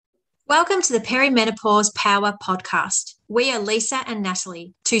Welcome to the Perimenopause Power Podcast. We are Lisa and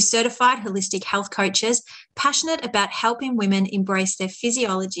Natalie, two certified holistic health coaches passionate about helping women embrace their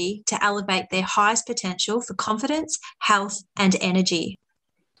physiology to elevate their highest potential for confidence, health, and energy.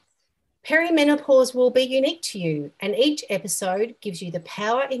 Perimenopause will be unique to you, and each episode gives you the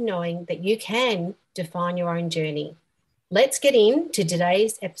power in knowing that you can define your own journey. Let's get into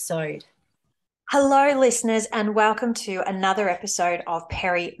today's episode. Hello, listeners, and welcome to another episode of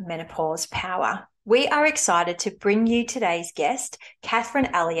Perimenopause Power. We are excited to bring you today's guest, Catherine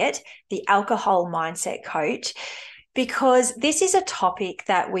Elliott, the alcohol mindset coach, because this is a topic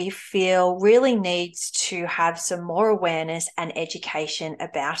that we feel really needs to have some more awareness and education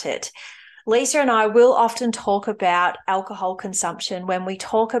about it. Lisa and I will often talk about alcohol consumption when we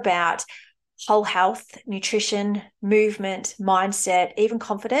talk about whole health, nutrition, movement, mindset, even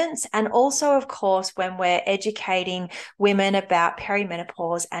confidence, and also, of course, when we're educating women about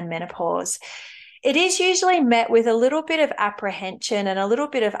perimenopause and menopause. It is usually met with a little bit of apprehension and a little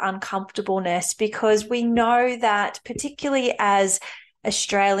bit of uncomfortableness because we know that, particularly as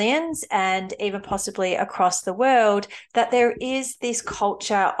Australians and even possibly across the world, that there is this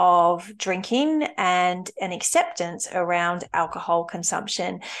culture of drinking and an acceptance around alcohol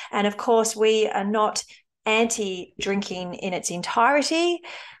consumption. And of course, we are not anti-drinking in its entirety,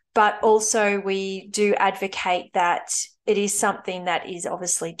 but also we do advocate that it is something that is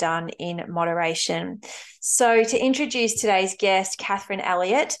obviously done in moderation. So to introduce today's guest, Catherine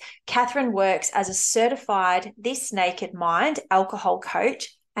Elliott, Catherine works as a certified This Naked Mind alcohol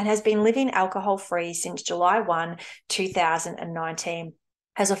coach and has been living alcohol-free since July 1, 2019.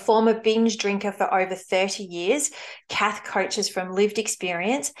 As a former binge drinker for over 30 years, Kath coaches from lived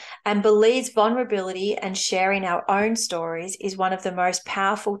experience and believes vulnerability and sharing our own stories is one of the most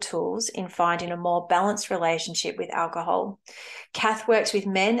powerful tools in finding a more balanced relationship with alcohol. Kath works with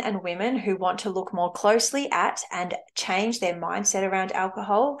men and women who want to look more closely at and change their mindset around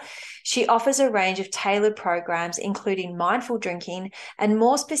alcohol. She offers a range of tailored programs, including mindful drinking and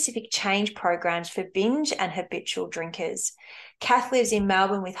more specific change programs for binge and habitual drinkers. Kath lives in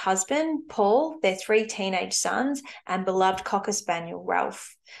Melbourne with husband, Paul, their 3 teenage sons, and beloved Cocker Spaniel,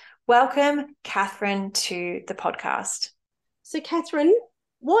 Ralph. Welcome, Catherine, to the podcast. So, Catherine,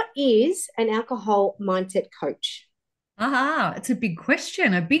 what is an alcohol mindset coach? It's a big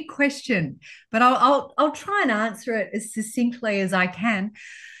question, but I'll try and answer it as succinctly as I can.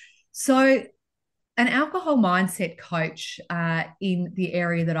 So, an alcohol mindset coach in the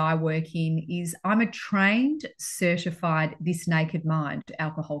area that I work in is I'm a trained, certified This Naked Mind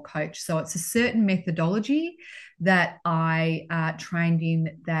alcohol coach. So it's a certain methodology that I trained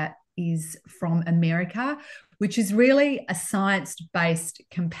in that is from America, which is really a science-based,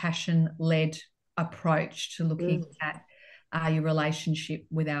 compassion-led approach to looking at your relationship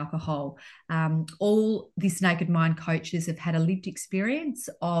with alcohol. All This Naked Mind coaches have had a lived experience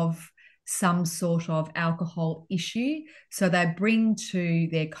of some sort of alcohol issue. So they bring to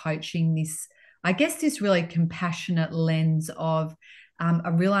their coaching this really compassionate lens of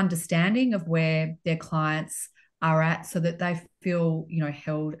a real understanding of where their clients are at so that they feel,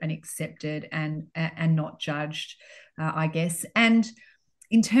 held and accepted and not judged, I guess. And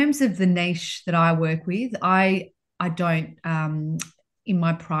in terms of the niche that I work with, I don't, in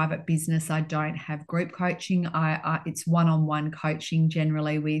my private business, I don't have group coaching. It's one-on-one coaching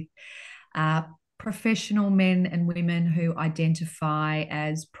generally with professional men and women who identify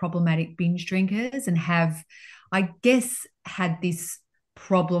as problematic binge drinkers and have, I guess, had this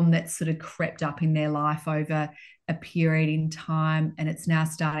problem that sort of crept up in their life over a period in time, and it's now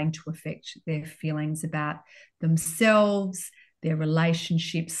starting to affect their feelings about themselves, their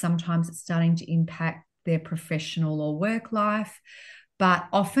relationships. Sometimes it's starting to impact their professional or work life, but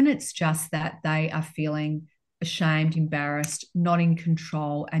often it's just that they are feeling ashamed, embarrassed, not in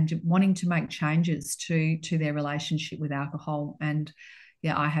control, and wanting to make changes to their relationship with alcohol. And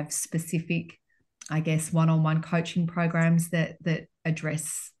I have specific, I guess, one-on-one coaching programs that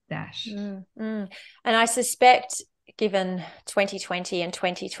address that. And I suspect, given 2020 and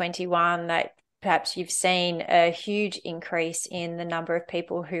 2021, that perhaps you've seen a huge increase in the number of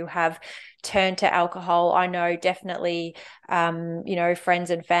people who have turned to alcohol. I know definitely, friends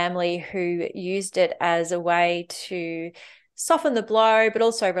and family who used it as a way to soften the blow, but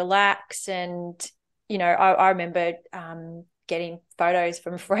also relax. And, I remember getting photos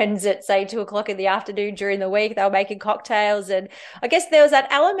from friends at, say, 2:00 in the afternoon during the week. They were making cocktails. And I guess there was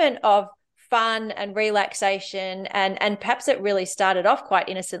that element of fun and relaxation, and perhaps it really started off quite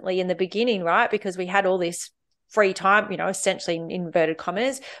innocently in the beginning, right? Because we had all this free time, essentially in inverted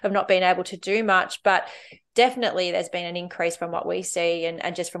commas, of not being able to do much. But definitely there's been an increase from what we see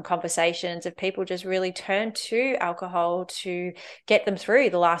and just from conversations of people just really turn to alcohol to get them through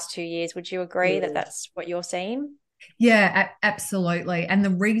the last 2 years. Would you agree that that's what you're seeing? Yeah, absolutely. And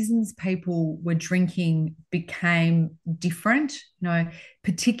the reasons people were drinking became different,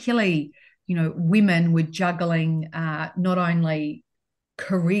 particularly, women were juggling not only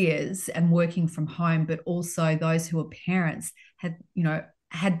careers and working from home, but also those who were parents had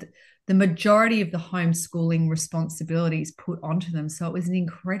the majority of the homeschooling responsibilities put onto them. So it was an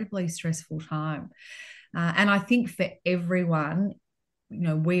incredibly stressful time. And I think for everyone,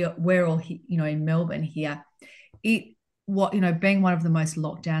 we're all, in Melbourne here, being one of the most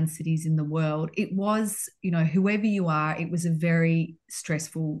locked down cities in the world, it was, whoever you are, it was a very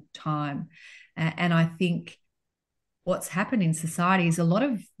stressful time. And I think what's happened in society is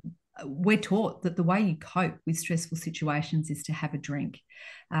we're taught that the way you cope with stressful situations is to have a drink.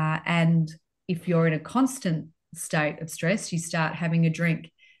 And if you're in a constant state of stress, you start having a drink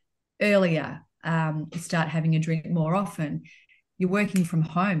earlier, you start having a drink more often. You're working from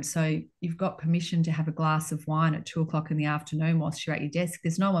home, so you've got permission to have a glass of wine at 2:00 in the afternoon whilst you're at your desk.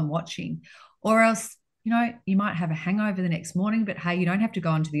 There's no one watching. Or else, you might have a hangover the next morning, but hey, you don't have to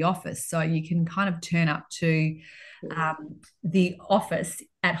go into the office. So you can kind of turn up to the office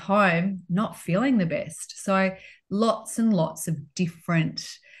at home not feeling the best. So lots and lots of different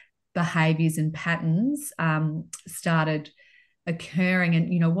behaviors and patterns started occurring.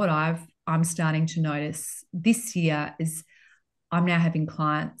 And what I'm starting to notice this year is I'm now having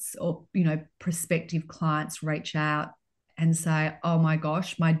clients or, prospective clients reach out and say, oh my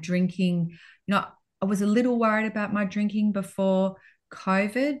gosh, my drinking, I was a little worried about my drinking before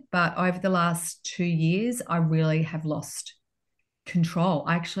COVID, but over the last 2 years, I really have lost control.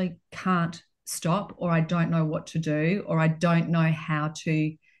 I actually can't stop, or I don't know what to do, or I don't know how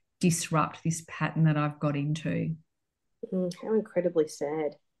to disrupt this pattern that I've got into. How incredibly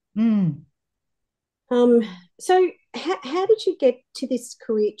sad. Mm. So how did you get to this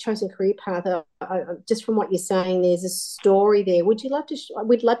chosen career path? Just from what you're saying, there's a story there. We'd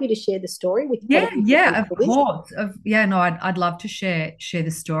love you to share the story with. Yeah, of course. I'd love to share the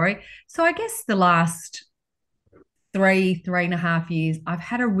story. So I guess the last 3.5 years, I've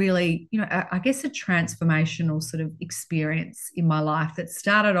had a really, I guess a transformational sort of experience in my life that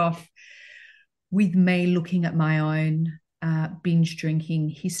started off with me looking at my own binge drinking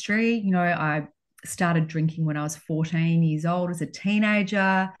history. I started drinking when I was 14 years old as a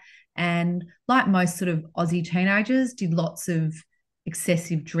teenager, and like most sort of Aussie teenagers, did lots of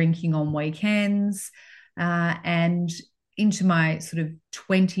excessive drinking on weekends, and into my sort of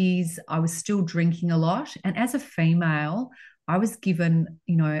 20s, I was still drinking a lot. And as a female, I was given,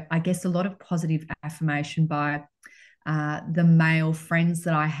 I guess a lot of positive affirmation by the male friends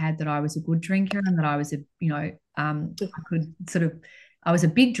that I had, that I was a good drinker and that I was I was a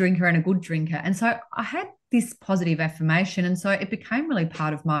big drinker and a good drinker. And so I had this positive affirmation. And so it became really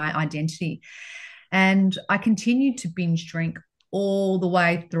part of my identity. And I continued to binge drink all the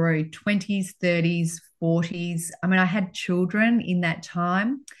way through 20s, 30s, 40s. I mean, I had children in that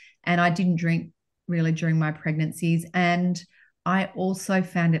time, and I didn't drink really during my pregnancies. And I also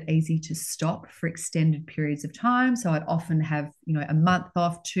found it easy to stop for extended periods of time. So I'd often have, a month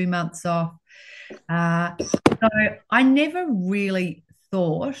off, 2 months off. So I never really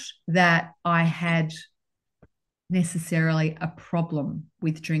thought that I had necessarily a problem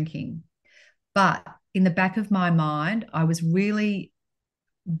with drinking. But in the back of my mind, I was really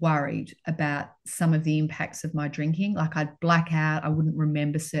worried about some of the impacts of my drinking. Like I'd black out, I wouldn't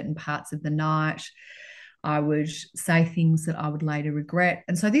remember certain parts of the night. I would say things that I would later regret.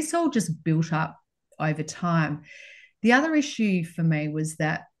 And so this all just built up over time. The other issue for me was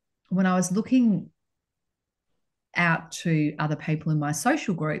that when I was looking out to other people in my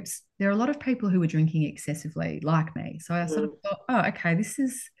social groups, there are a lot of people who were drinking excessively like me. So I sort of thought, oh, okay,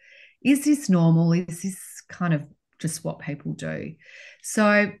 is this normal? Is this kind of just what people do?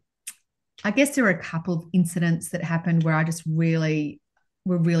 So I guess there were a couple of incidents that happened where I just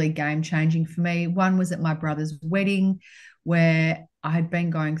were really game changing for me. One was at my brother's wedding, where I had been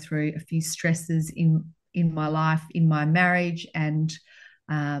going through a few stresses in my life, in my marriage, and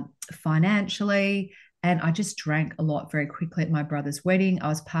financially. And I just drank a lot very quickly at my brother's wedding. I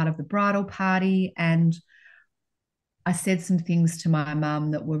was part of the bridal party, and I said some things to my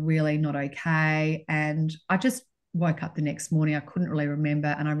mum that were really not okay. And I just woke up the next morning. I couldn't really remember,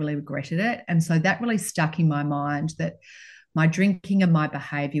 and I really regretted it. And so that really stuck in my mind, that my drinking and my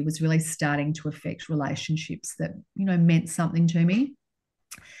behavior was really starting to affect relationships that, meant something to me.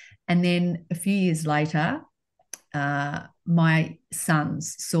 And then a few years later, my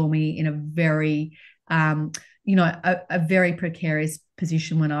sons saw me in a very, a very precarious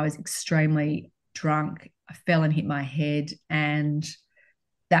position when I was extremely drunk. I fell and hit my head, and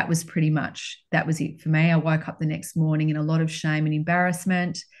that was it for me. I woke up the next morning in a lot of shame and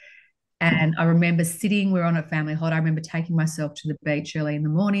embarrassment. And I remember we were on a family holiday. I remember taking myself to the beach early in the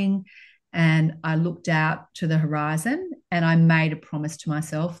morning, and I looked out to the horizon and I made a promise to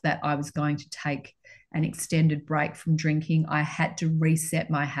myself that I was going to take an extended break from drinking. I had to reset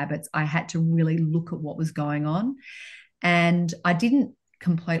my habits. I had to really look at what was going on. And I didn't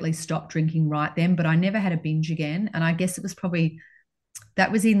completely stop drinking right then, but I never had a binge again. And I guess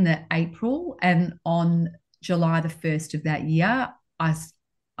that was in the April. And on July the 1st of that year,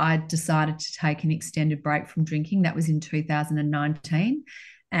 I decided to take an extended break from drinking. That was in 2019.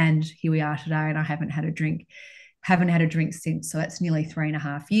 And here we are today, and I haven't had a drink since. So that's nearly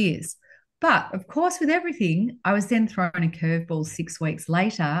 3.5 years. But of course, with everything, I was then thrown a curveball 6 weeks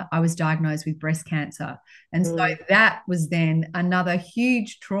later. I was diagnosed with breast cancer. And so that was then another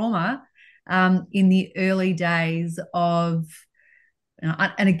huge trauma in the early days of,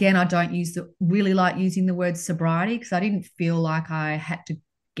 and again, I don't really like using the word sobriety, because I didn't feel like I had to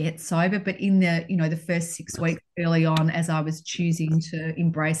get sober, but in the first 6 weeks early on, as I was choosing to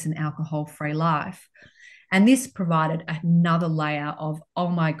embrace an alcohol-free life. And this provided another layer of, oh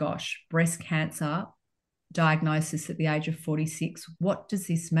my gosh, breast cancer diagnosis at the age of 46. What does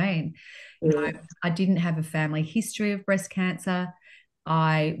this mean? I didn't have a family history of breast cancer.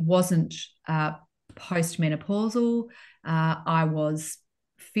 I wasn't postmenopausal. I was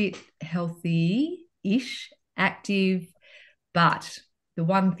fit, healthy-ish, active, but the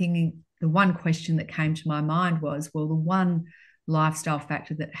one question that came to my mind was, well, the one lifestyle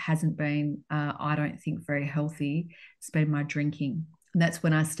factor that hasn't been, I don't think, very healthy, has been my drinking. And that's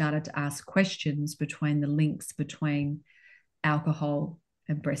when I started to ask questions between the links between alcohol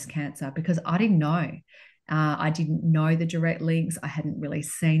and breast cancer, because I didn't know. I didn't know the direct links. I hadn't really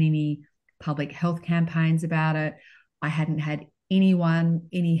seen any public health campaigns about it. I hadn't had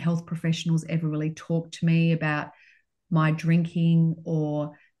any health professionals ever really talk to me about my drinking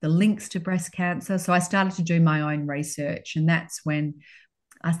or the links to breast cancer. So I started to do my own research, and that's when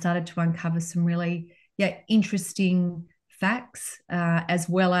I started to uncover some really interesting facts, as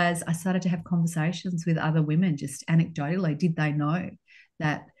well as I started to have conversations with other women, just anecdotally. Did they know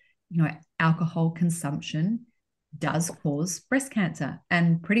that alcohol consumption does cause breast cancer?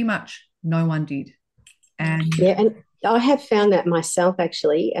 And pretty much no one did. And I have found that myself,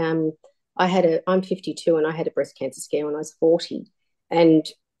 actually. I'm 52, and I had a breast cancer scare when I was 40. And,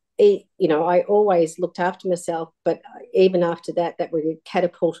 I always looked after myself, but even after that really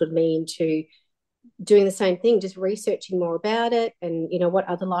catapulted me into doing the same thing, just researching more about it and, what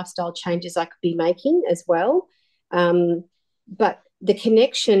other lifestyle changes I could be making as well. But the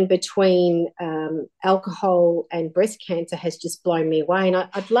connection between alcohol and breast cancer has just blown me away. And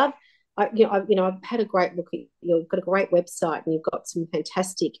I've had a great look at, you've got a great website, and you've got some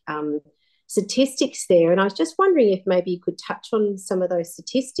fantastic statistics there. And I was just wondering if maybe you could touch on some of those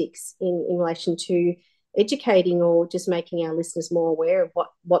statistics in relation to educating or just making our listeners more aware of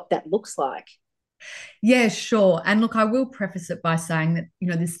what that looks like. Yeah, sure. And look, I will preface it by saying that,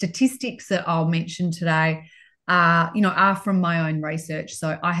 the statistics that I'll mention today are from my own research.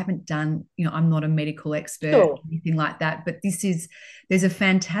 So I haven't done, I'm not a medical expert or anything like that, but there's a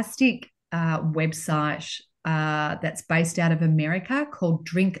fantastic website that's based out of America called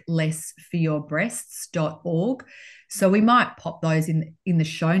drinklessforyourbreasts.org. So we might pop those in the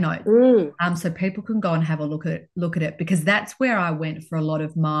show notes, so people can go and have a look at it, because that's where I went for a lot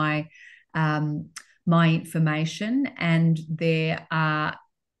of my information. And there are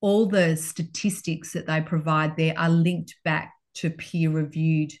all the statistics that they provide there are linked back to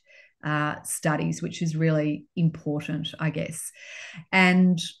peer-reviewed studies, which is really important, I guess.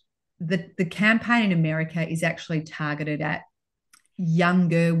 And the campaign in America is actually targeted at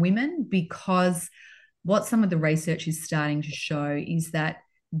younger women, because what some of the research is starting to show is that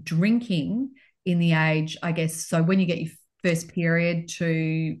drinking in the age, I guess, so when you get your first period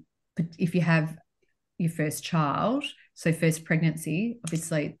to, if you have your first child, so first pregnancy,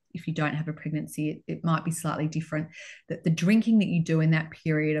 obviously, if you don't have a pregnancy, it might be slightly different, that the drinking that you do in that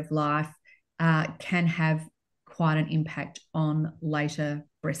period of life can have quite an impact on later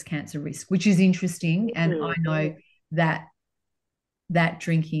breast cancer risk, which is interesting. And I know that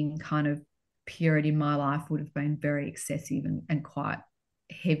drinking kind of period in my life would have been very excessive and quite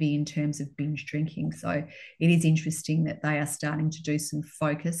heavy in terms of binge drinking. So it is interesting that they are starting to do some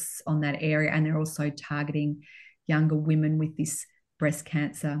focus on that area, and they're also targeting younger women with this breast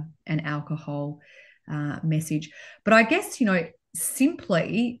cancer and alcohol message. But I guess,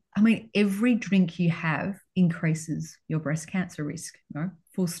 simply, I mean, every drink you have increases your breast cancer risk,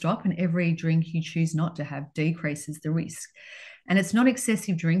 full stop. And every drink you choose not to have decreases the risk. And it's not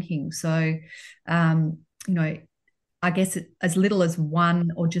excessive drinking. So, I guess as little as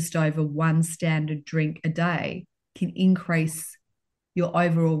one or just over one standard drink a day can increase your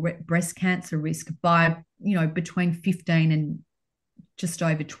overall breast cancer risk by, between 15 and just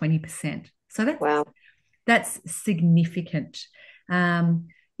over 20%. So that's significant. 1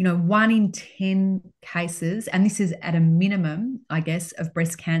 in 10 cases, and this is at a minimum, I guess, of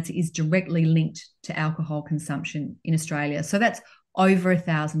breast cancer is directly linked to alcohol consumption in Australia. So that's over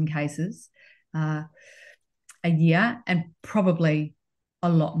 1,000 cases a year, and probably a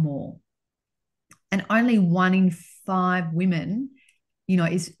lot more. And only 1 in 5 women,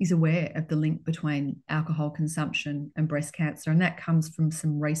 is aware of the link between alcohol consumption and breast cancer. And that comes from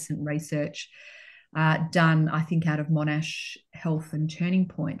some recent research done, I think, out of Monash Health and Turning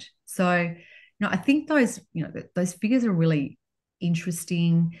Point. So, I think those figures are really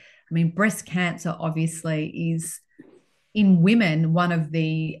interesting. I mean, breast cancer obviously is, in women, one of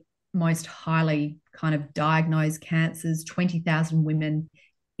the most highly kind of diagnosed cancers. 20,000 women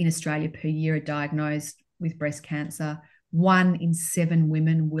in Australia per year are diagnosed with breast cancer. 1 in 7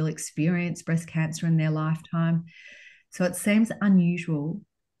 women will experience breast cancer in their lifetime. So it seems unusual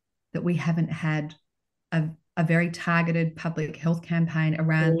that we haven't had a very targeted public health campaign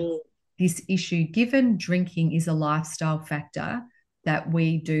around this issue, given drinking is a lifestyle factor that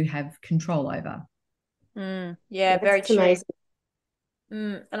we do have control over. Yeah, very true. Amazing.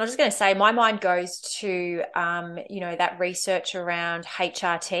 And I was just going to say, my mind goes to, that research around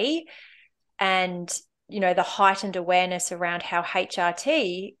HRT and, the heightened awareness around how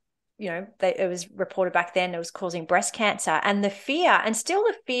HRT, it was reported back then it was causing breast cancer, and the fear, and still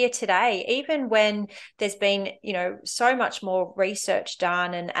the fear today, even when there's been, so much more research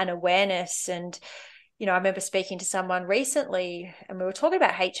done and awareness. And, I remember speaking to someone recently and we were talking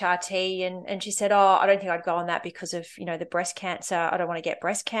about HRT and she said, oh, I don't think I'd go on that because of, the breast cancer. I don't want to get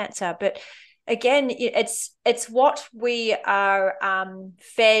breast cancer. But again, it's what we are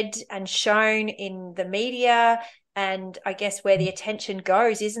fed and shown in the media, and I guess where the attention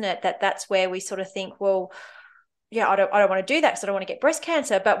goes, isn't it? That's where we sort of think, well, yeah, I don't want to do that because I don't want to get breast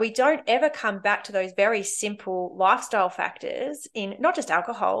cancer. But we don't ever come back to those very simple lifestyle factors in not just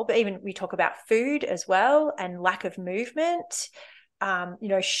alcohol, but even we talk about food as well, and lack of movement,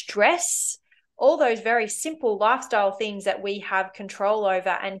 stress, all those very simple lifestyle things that we have control over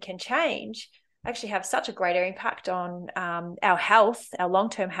and can change actually have such a greater impact on our health, our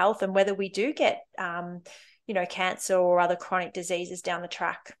long-term health, and whether we do get, cancer or other chronic diseases down the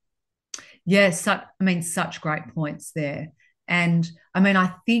track. Yes, such great points there. And I mean,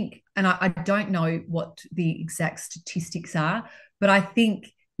 I think, and I don't know what the exact statistics are, but I think,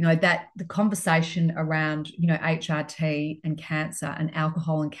 that the conversation around, HRT and cancer and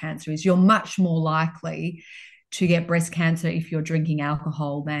alcohol and cancer is you're much more likely to get breast cancer if you're drinking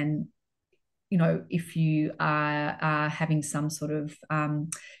alcohol than, if you are having some sort of,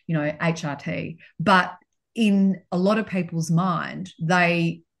 HRT. But in a lot of people's mind,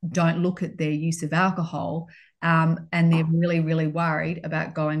 they don't look at their use of alcohol, and they're really, really worried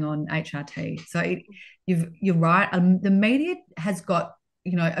about going on HRT. So you're right. The media has got,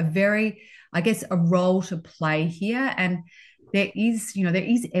 a very, I guess, a role to play here. And there is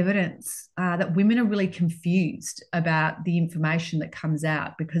evidence that women are really confused about the information that comes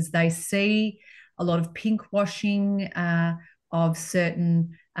out because they see a lot of pink washing of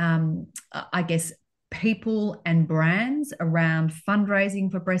certain, I guess, people and brands around fundraising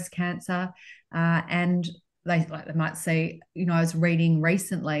for breast cancer, and they might say, I was reading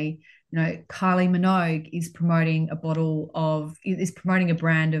recently, Kylie Minogue is promoting a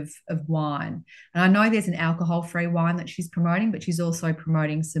brand of wine, and I know there's an alcohol-free wine that she's promoting, but she's also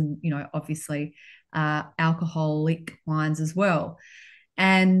promoting some, obviously alcoholic wines as well.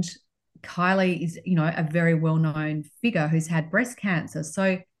 And Kylie is, a very well-known figure who's had breast cancer,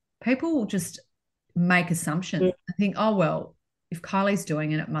 so people will just make assumptions. I think, oh, well, if Kylie's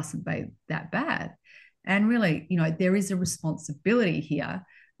doing it, it mustn't be that bad. And really, there is a responsibility here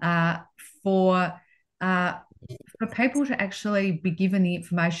for people to actually be given the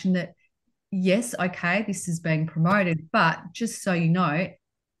information that, yes, okay, this is being promoted, but just so you know,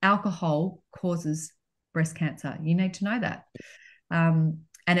 alcohol causes breast cancer. You need to know that. And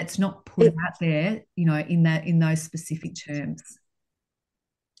it's not put out there, in those specific terms.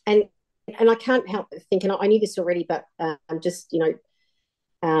 And I can't help but think, and I knew this already, but just,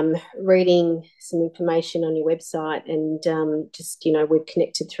 reading some information on your website and just, we're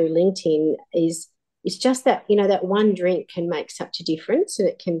connected through LinkedIn, is it's just that, that one drink can make such a difference, and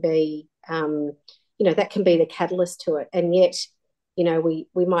it can be, that can be the catalyst to it. And yet, we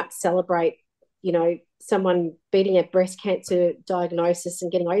might celebrate, someone beating a breast cancer diagnosis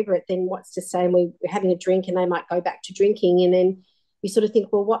and getting over it. Then what's to say we're having a drink and they might go back to drinking, and then you sort of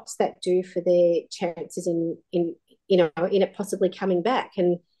think, well, what's that do for their chances in it possibly coming back?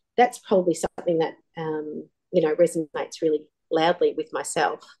 And that's probably something that resonates really loudly with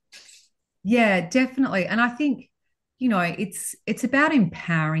myself. Yeah, definitely. And I think, it's about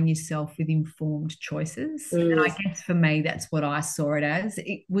empowering yourself with informed choices. And I guess for me, that's what I saw it as.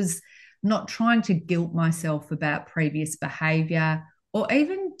 It was not trying to guilt myself about previous behavior or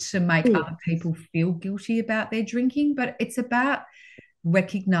even to make other people feel guilty about their drinking, but it's about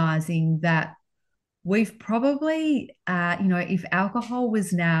recognizing that we've probably, if alcohol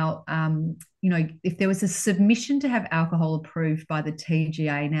was now, if there was a submission to have alcohol approved by the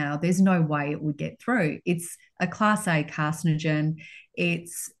TGA now, there's no way it would get through. It's a Class A carcinogen,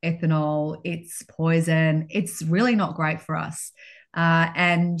 it's ethanol, it's poison, it's really not great for us.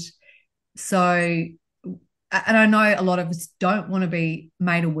 And so, and I know a lot of us don't want to be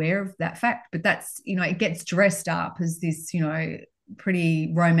made aware of that fact, but that's, it gets dressed up as this,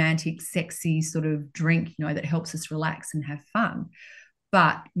 pretty romantic, sexy sort of drink, that helps us relax and have fun.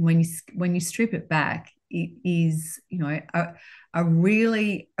 But when you strip it back, it is, a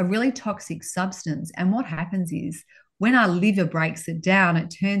really toxic substance. And what happens is when our liver breaks it down,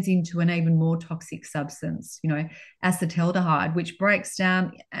 it turns into an even more toxic substance, acetaldehyde, which breaks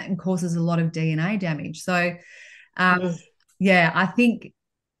down and causes a lot of DNA damage. So, yeah, I think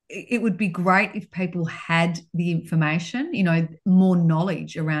it would be great if people had the information, more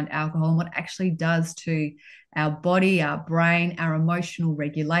knowledge around alcohol and what it actually does to our body, our brain, our emotional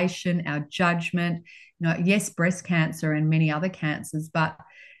regulation, our judgment. Yes, breast cancer and many other cancers, but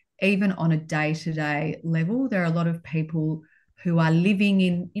even on a day-to-day level, there are a lot of people who are living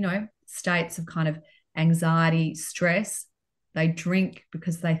in, states of kind of anxiety, stress. They drink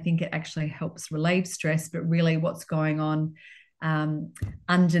because they think it actually helps relieve stress, but really what's going on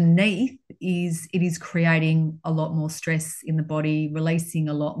underneath is it is creating a lot more stress in the body, releasing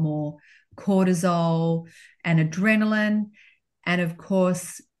a lot more cortisol and adrenaline. And of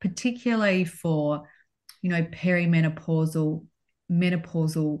course, particularly for, perimenopausal,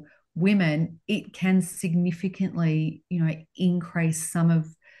 menopausal women, it can significantly, increase some of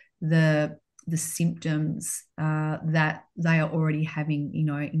the symptoms that they are already having,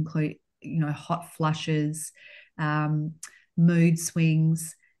 include, hot flushes, mood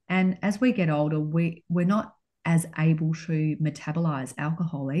swings. And as we get older, we're not as able to metabolize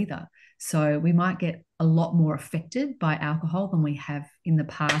alcohol either. So we might get a lot more affected by alcohol than we have in the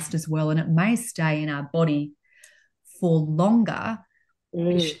past as well. And it may stay in our body for longer,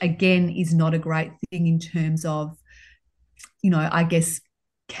 which again is not a great thing in terms of, I guess,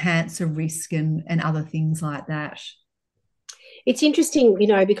 cancer risk and other things like that. It's interesting,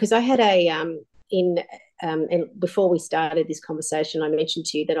 because I had and before we started this conversation, I mentioned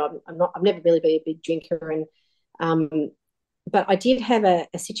to you that I've never really been a big drinker, and but I did have a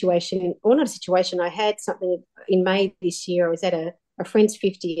situation, or not a situation. I had something in May this year. I was at a friend's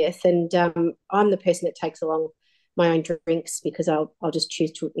 50th, and I'm the person that takes along my own drinks because I'll just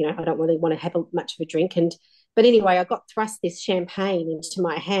choose to, I don't really want to have much of a drink. But anyway, I got thrust this champagne into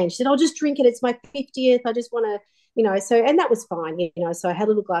my hand. She said, "I'll just drink it. It's my 50th. I just want to, so," and that was fine, so I had a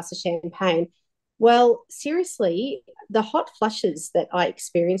little glass of champagne. Well, seriously, the hot flushes that I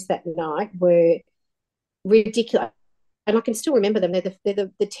experienced that night were ridiculous. And I can still remember them. They're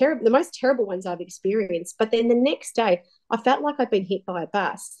the most terrible ones I've experienced. But then the next day, I felt like I'd been hit by a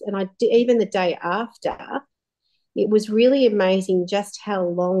bus. And even the day after, it was really amazing just how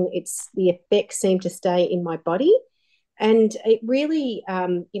long the effects seemed to stay in my body. And it really,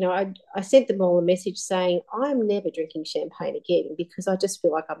 I sent them all a message saying, I'm never drinking champagne again because I just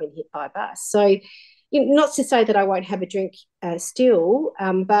feel like I've been hit by a bus. So, not to say that I won't have a drink still,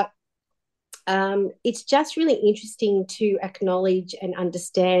 but it's just really interesting to acknowledge and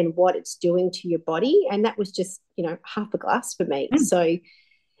understand what it's doing to your body. And that was just, half a glass for me. So,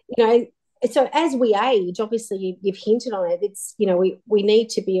 so as we age, obviously you've hinted on it, it's, we need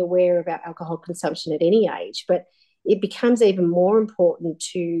to be aware of our alcohol consumption at any age, but it becomes even more important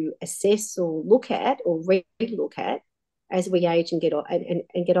to assess or look at or re-look at as we age and get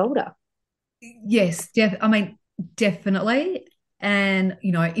older. Yes, definitely. And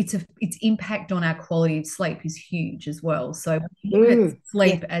its impact on our quality of sleep is huge as well. So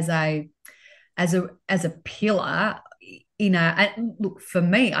sleep as a pillar, and look, for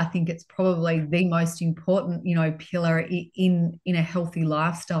me, I think it's probably the most important, pillar in a healthy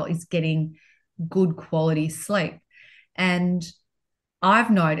lifestyle is getting good quality sleep. And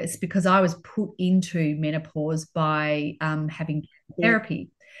I've noticed, because I was put into menopause by having therapy.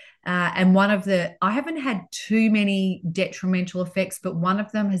 And I haven't had too many detrimental effects, but one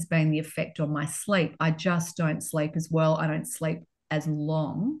of them has been the effect on my sleep. I just don't sleep as well. I don't sleep as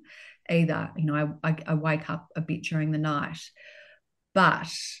long either. I wake up a bit during the night,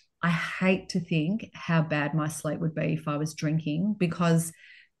 but I hate to think how bad my sleep would be if I was drinking, because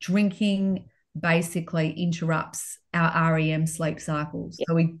drinking basically interrupts our REM sleep cycles.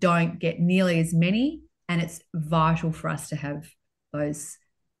 So we don't get nearly as many, and it's vital for us to have those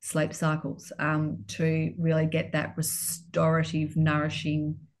sleep cycles to really get that restorative,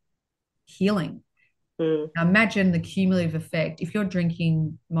 nourishing healing. Now imagine the cumulative effect. If you're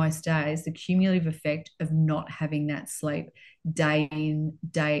drinking most days, the cumulative effect of not having that sleep day in,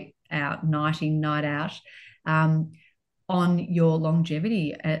 day out, night in, night out, on your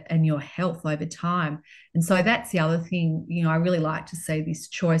longevity and your health over time. And so that's the other thing, I really like to see this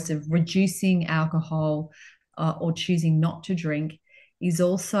choice of reducing alcohol or choosing not to drink is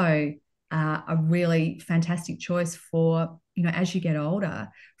also a really fantastic choice for, as you get older,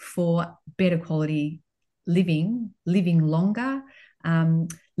 for better quality living longer,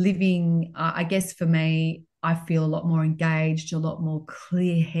 living, I guess for me, I feel a lot more engaged, a lot more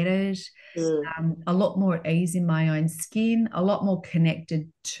clear-headed, a lot more at ease in my own skin, a lot more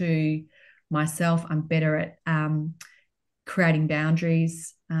connected to myself. I'm better at creating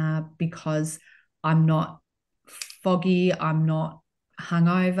boundaries because I'm not foggy, I'm not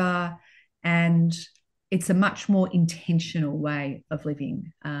hungover, and it's a much more intentional way of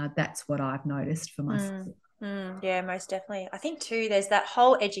living. That's what I've noticed for myself. Yeah, most definitely. I think too, there's that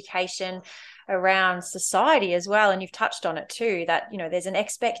whole education around society as well. And you've touched on it too, that, there's an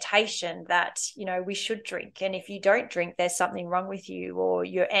expectation that, we should drink. And if you don't drink, there's something wrong with you, or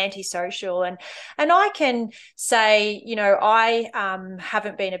you're antisocial. And I can say, I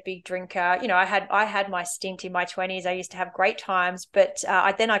haven't been a big drinker. I had my stint in my 20s. I used to have great times, but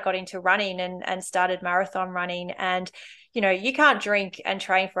then I got into running and started marathon running. And you can't drink and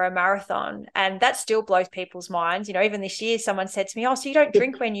train for a marathon. And that still blows people's minds. Even this year, someone said to me, "Oh, so you don't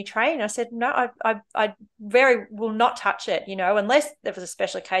drink when you train?" I said, "No, I very will not touch it, unless there was a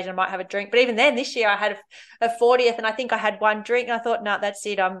special occasion, I might have a drink." But even then, this year I had a 40th, and I think I had one drink, and I thought, "No, that's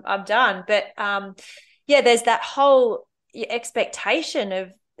it. I'm done." But there's that whole expectation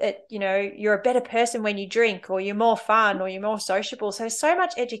of it, you're a better person when you drink, or you're more fun, or you're more sociable. So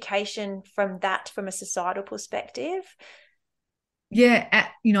much education from a societal perspective. Yeah,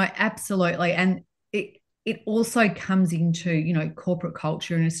 absolutely. And it also comes into, corporate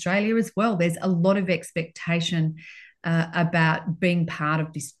culture in Australia as well. There's a lot of expectation about being part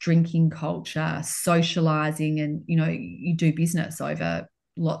of this drinking culture, socializing, and, you do business over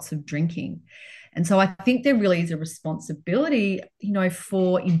lots of drinking. And so I think there really is a responsibility,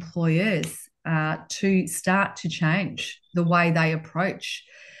 for employers to start to change the way they approach,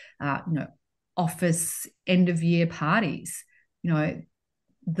 office end of year parties.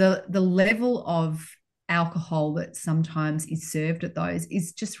 The level of alcohol that sometimes is served at those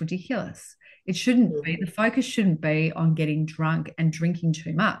is just ridiculous. It shouldn't be. The focus shouldn't be on getting drunk and drinking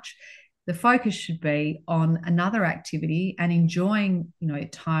too much. The focus should be on another activity and enjoying,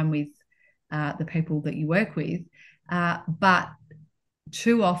 time with the people that you work with. But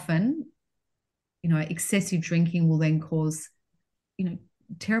too often, excessive drinking will then cause,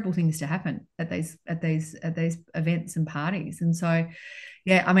 terrible things to happen at these events and parties. And so,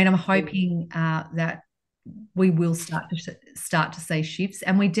 I'm hoping that we will start to see shifts,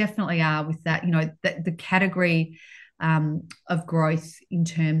 and we definitely are with that. The category of growth in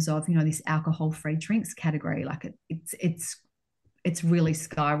terms of this alcohol-free drinks category, like it's really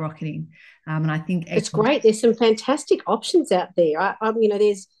skyrocketing, and I think it's great. There's some fantastic options out there.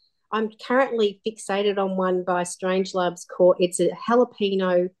 I'm currently fixated on one by Strangeloves called, it's a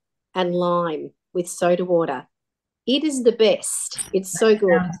jalapeno and lime with soda water. It is the best. It's so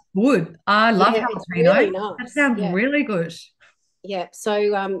good. Good. I love jalapeno. It's really nice. That sounds really good. Yeah. So,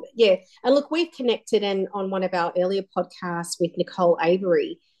 and look, we've connected on one of our earlier podcasts with Nicole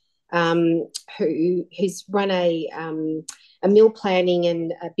Avery, who's run a meal planning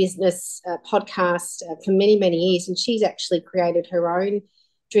and a business podcast for many, many years. And she's actually created her own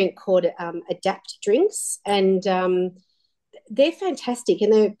drink called Adapt Drinks, and they're fantastic.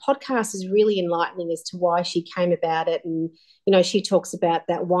 And the podcast is really enlightening as to why she came about it. And she talks about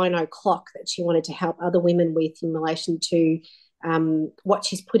that wino clock that she wanted to help other women with in relation to what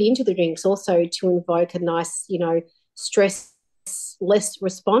she's put into the drinks, also to invoke a nice stress less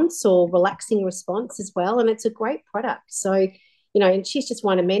response or relaxing response as well. And it's a great product. So and she's just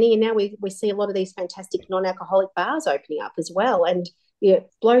one of many. And now we see a lot of these fantastic non-alcoholic bars opening up as well. And it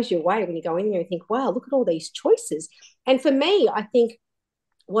blows you away when you go in there and think, wow, look at all these choices. And for me, I think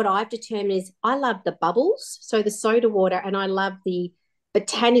what I've determined is I love the bubbles, so the soda water, and I love the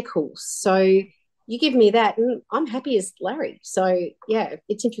botanicals. So you give me that, and I'm happy as Larry. So yeah,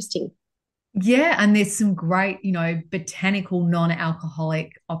 it's interesting. Yeah, and there's some great, botanical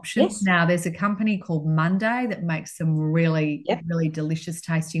non-alcoholic options. Yes. Now, there's a company called Monday that makes some really, Yep. really delicious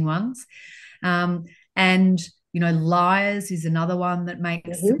tasting ones. Um, and, Liars is another one that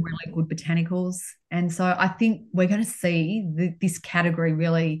makes some really good botanicals. And so I think we're going to see this category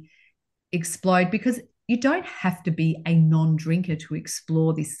really explode, because you don't have to be a non-drinker to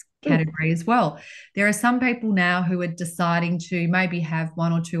explore this category as well. There are some people now who are deciding to maybe have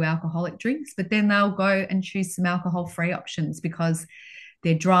one or two alcoholic drinks, but then they'll go and choose some alcohol-free options because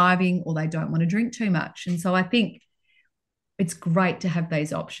they're driving or they don't want to drink too much. And so I think it's great to have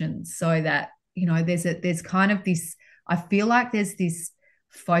these options, so that there's kind of this, I feel like there's this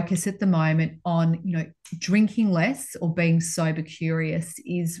focus at the moment on drinking less or being sober curious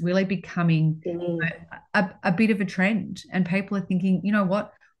is really becoming a bit of a trend, and people are thinking, you know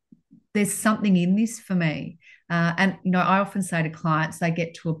what, there's something in this for me. And I often say to clients, they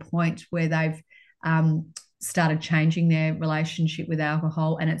get to a point where they've started changing their relationship with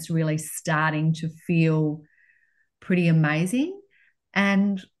alcohol, and it's really starting to feel pretty amazing.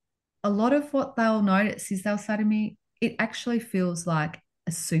 And a lot of what they'll notice is they'll say to me, it actually feels like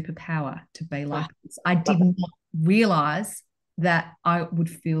a superpower to be like this. I did not realize that I would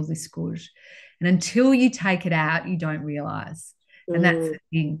feel this good. And until you take it out, you don't realize. And that's the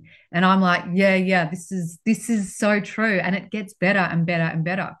thing. And I'm like, yeah, this is so true. And it gets better and better and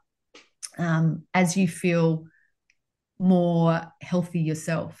better as you feel more healthy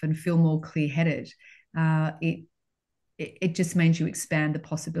yourself and feel more clear-headed. It just means you expand the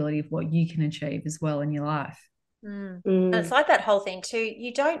possibility of what you can achieve as well in your life. And it's like that whole thing too.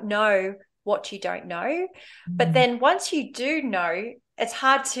 You don't know what you don't know, but then once you do know, it's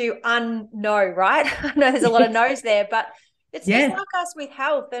hard to unknow, right? I know there's a lot of no's there, but it's like us with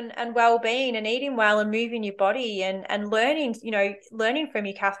health and well-being and eating well and moving your body and learning, learning from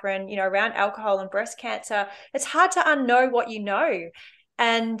you, Catherine, around alcohol and breast cancer. It's hard to unknow what you know.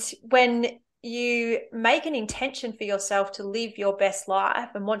 And when you make an intention for yourself to live your best life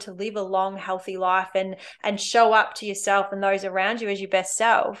and want to live a long, healthy life and show up to yourself and those around you as your best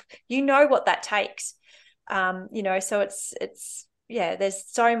self, you know what that takes. So it's there's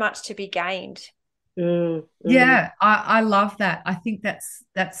so much to be gained. Yeah, I love that. I think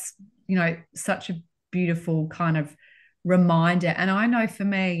that's such a beautiful kind of reminder. And I know for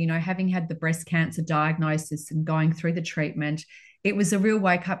me, having had the breast cancer diagnosis and going through the treatment, it was a real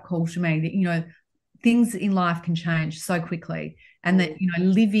wake-up call to me that things in life can change so quickly, and that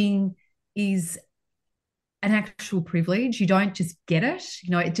living is an actual privilege. You don't just get it.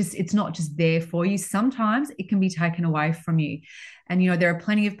 It's not just there for you. Sometimes it can be taken away from you. And there are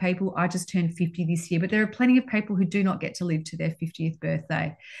plenty of people, I just turned 50 this year, but there are plenty of people who do not get to live to their 50th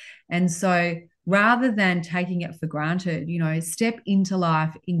birthday. And so rather than taking it for granted, step into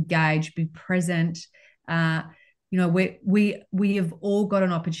life, engage, be present. We have all got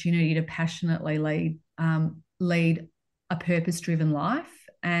an opportunity to passionately lead a purpose-driven life.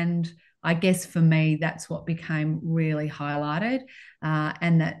 And I guess for me, that's what became really highlighted.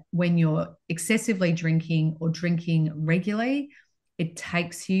 And that when you're excessively drinking or drinking regularly, it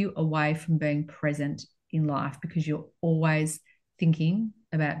takes you away from being present in life, because you're always thinking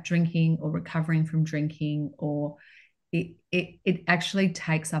about drinking or recovering from drinking, or it actually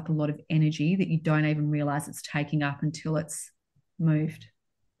takes up a lot of energy that you don't even realize it's taking up until it's moved.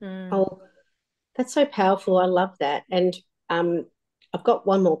 Oh, that's so powerful. I love that. And I've got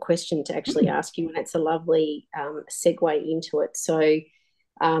one more question to actually ask you, and it's a lovely segue into it. So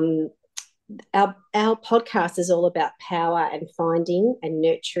our podcast is all about power and finding and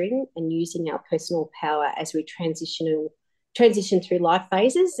nurturing and using our personal power as we transition through life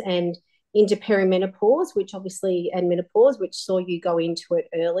phases and into perimenopause, and menopause, which saw you go into it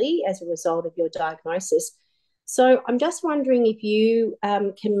early as a result of your diagnosis. So I'm just wondering if you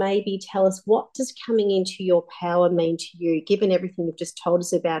can maybe tell us, what does coming into your power mean to you, given everything you've just told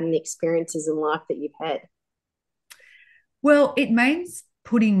us about and the experiences in life that you've had? Well, it means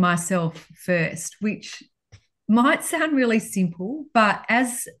putting myself first, which might sound really simple, but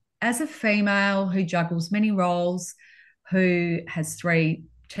as a female who juggles many roles, who has 3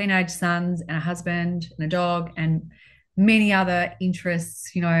 teenage sons and a husband and a dog and many other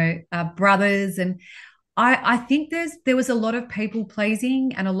interests, brothers, and I think there was a lot of people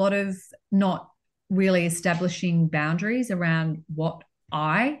pleasing and a lot of not really establishing boundaries around what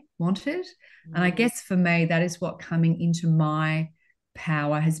I wanted. And I guess for me, that is what coming into my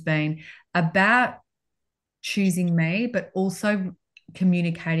power has been about, choosing me, but also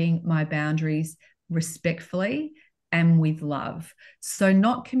communicating my boundaries respectfully and with love. So,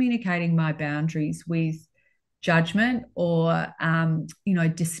 not communicating my boundaries with judgment or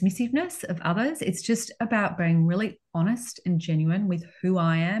dismissiveness of others. It's just about being really honest and genuine with who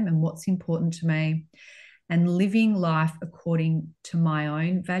I am and what's important to me, and living life according to my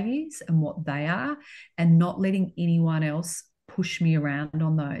own values and what they are, and not letting anyone else push me around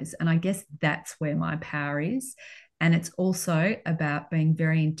on those. And I guess that's where my power is. And it's also about being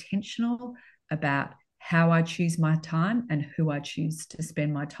very intentional about how I choose my time and who I choose to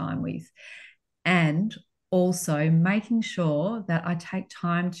spend my time with. And also making sure that I take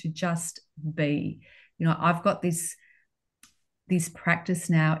time to just be. I've got this practice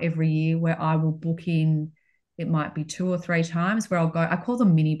now every year where I will book in, it might be 2 or 3 times, where I'll go, I call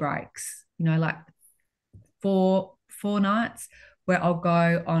them mini breaks, like four nights where I'll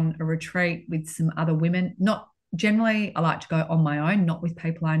go on a retreat with some other women. Not generally, I like to go on my own, not with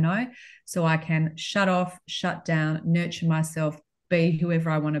people I know, so I can shut off, shut down, nurture myself, be whoever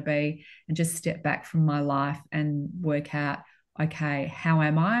I want to be, and just step back from my life and work out, okay, how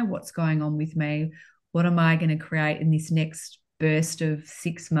am I? What's going on with me? What am I going to create in this next burst of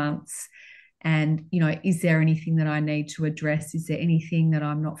 6 months? And, is there anything that I need to address? Is there anything that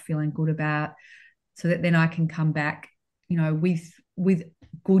I'm not feeling good about? So that then I can come back, with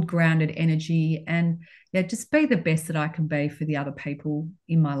good grounded energy, and just be the best that I can be for the other people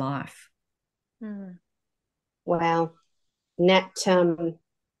in my life. Wow. Nat,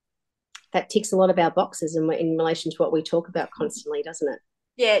 that ticks a lot of our boxes in relation to what we talk about constantly, doesn't it?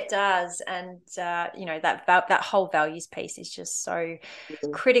 Yeah, it does. And, that whole values piece is just so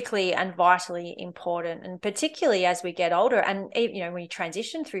critically and vitally important. And particularly as we get older and, when you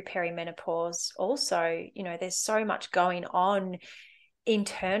transition through perimenopause also, there's so much going on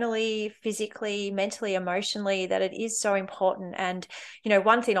internally, physically, mentally, emotionally, that it is so important. And,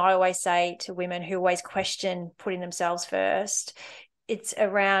 one thing I always say to women who always question putting themselves first, it's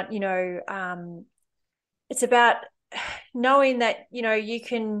around, it's about knowing that, you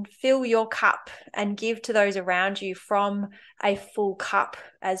can fill your cup and give to those around you from a full cup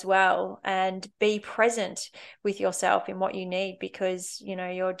as well, and be present with yourself in what you need, because,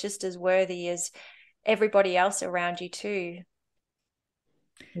 you're just as worthy as everybody else around you too.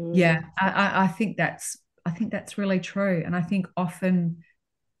 Yeah, I think that's really true. And I think often,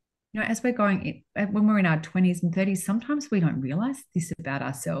 as we're going when we're in our 20s and 30s, sometimes we don't realize this about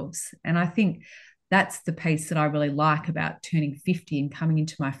ourselves. And I think that's the piece that I really like about turning 50 and coming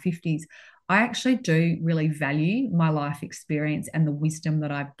into my 50s. I actually do really value my life experience and the wisdom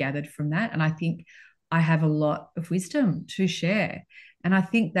that I've gathered from that. And I think I have a lot of wisdom to share. And I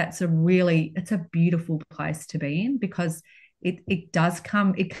think it's a beautiful place to be in, because it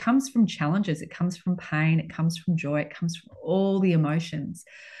comes from challenges, it comes from pain, it comes from joy, it comes from all the emotions.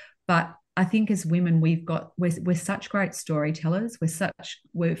 But I think as women, we're such great storytellers.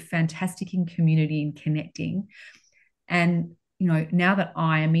 We're fantastic in community and connecting. And, now that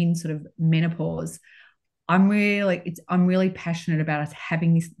I am in sort of menopause, I'm really passionate about us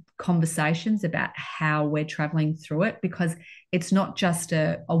having these conversations about how we're traveling through it, because it's not just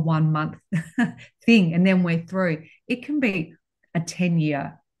a 1 month thing and then we're through. It can be a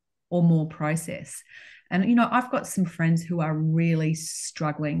 10-year or more process. And, I've got some friends who are really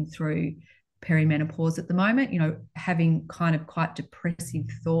struggling through perimenopause at the moment, having kind of quite depressive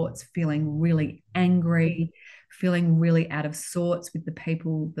thoughts, feeling really angry, feeling really out of sorts with the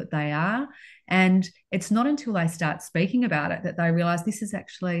people that they are. And it's not until they start speaking about it that they realize these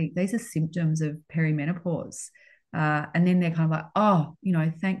are symptoms of perimenopause. And then they're kind of like, oh,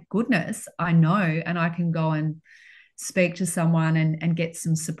 thank goodness I know, and I can go and speak to someone and get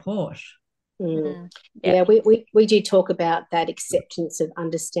some support. Yeah, we do talk about that acceptance of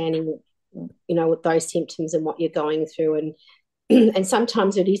understanding, with those symptoms and what you're going through. And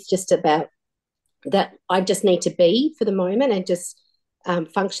sometimes it is just about that I just need to be for the moment and just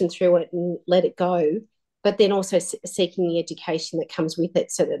function through it and let it go. But then also seeking the education that comes with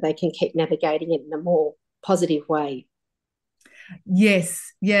it so that they can keep navigating it in a more positive way.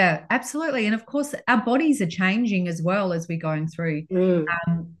 Yes, yeah, absolutely. And of course, our bodies are changing as well as we're going through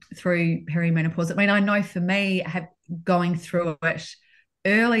through perimenopause. I mean, I know for me, going through it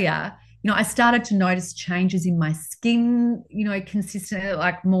earlier, I started to notice changes in my skin, consistent,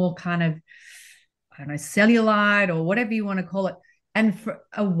 like more kind of, I don't know, cellulite or whatever you want to call it. And for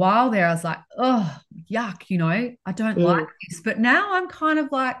a while there, I was like, oh, yuck, I don't like this. But now I'm kind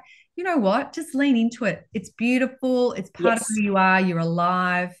of like, you know what? Just lean into it. It's beautiful. It's part of Yes. who you are. You're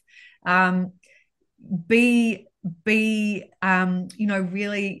alive. Um, be really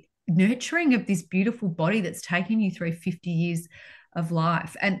nurturing of this beautiful body that's taken you through 50 years of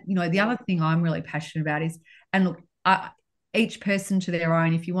life. And the other thing I'm really passionate about is, and look, each person to their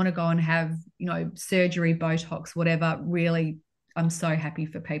own. If you want to go and have surgery, Botox, whatever, really, I'm so happy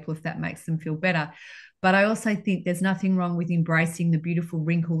for people if that makes them feel better. But I also think there's nothing wrong with embracing the beautiful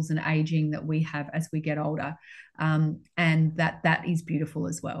wrinkles and aging that we have as we get older, and that is beautiful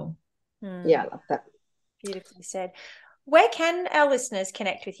as well. Yeah, I love that. Beautifully said. Where can our listeners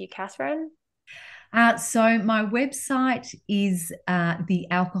connect with you, Catherine? So my website is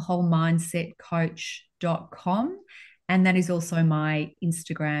thealcoholmindsetcoach.com. And that is also my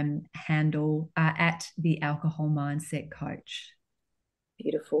Instagram handle at the Alcohol Mindset Coach.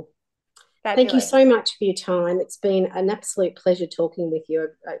 Beautiful. Fabulous. Thank you so much for your time. It's been an absolute pleasure talking with you.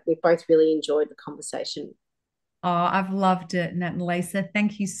 We've both really enjoyed the conversation. Oh, I've loved it, Nat and Lisa.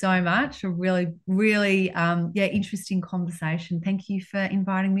 Thank you so much. A really, really, interesting conversation. Thank you for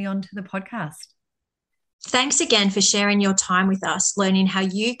inviting me onto the podcast. Thanks again for sharing your time with us, learning how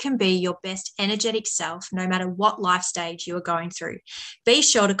you can be your best energetic self no matter what life stage you are going through. Be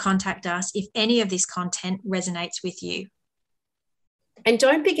sure to contact us if any of this content resonates with you. And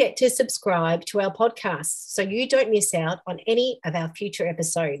don't forget to subscribe to our podcast so you don't miss out on any of our future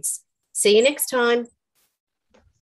episodes. See you next time.